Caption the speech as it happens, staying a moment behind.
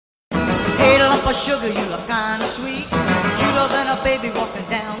lump of sugar, you look kinda sweet, cuter than a baby walking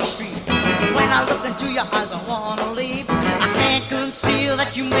down the street. When I look into your eyes, I wanna leave. I can't conceal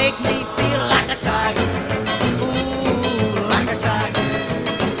that you make me feel like a tiger. Ooh, like a tiger.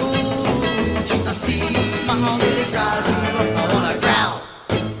 Ooh, just to see you smile really drives me up. I wanna growl.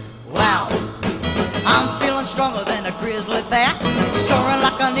 Wow, I'm feeling stronger than a grizzly bear, soaring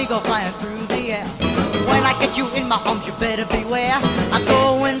like an eagle flying through the air. When I get you in my arms, you better beware. I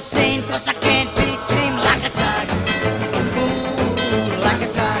go insane 'cause I can't be tamed like a tiger. Ooh, like a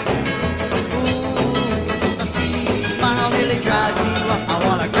tiger. Ooh, just to see you smile really drives me up. I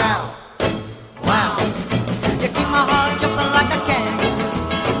wanna growl. Wow, you keep my heart jumping like a kangaroo,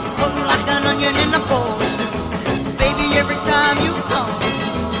 floating like an onion in a bowl of stew. Baby, every time you come,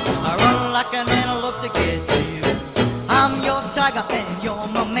 I run like an antelope to get to you. I'm your tiger and you're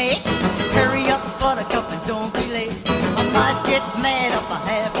my mate. Hurry up, buttercup, and don't be late. I might get mad if I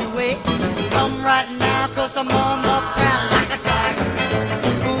have to wait. Come right now, 'cause I'm on the prowl like a tiger.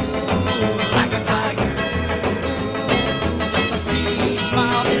 Ooh, like a tiger. Ooh, just to see you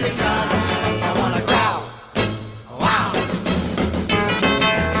smile really drives me up. I wanna growl. Wow.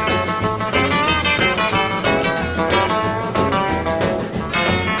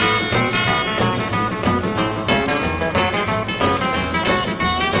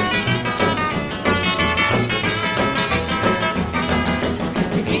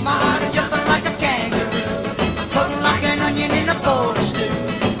 Keep my heart jumping like a kangaroo, floating like an onion in a bowl of stew.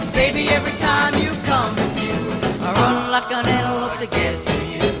 Baby, every time you come with you, I run like an antelope to get to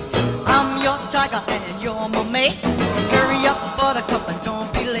you. I'm your tiger and you're my mate.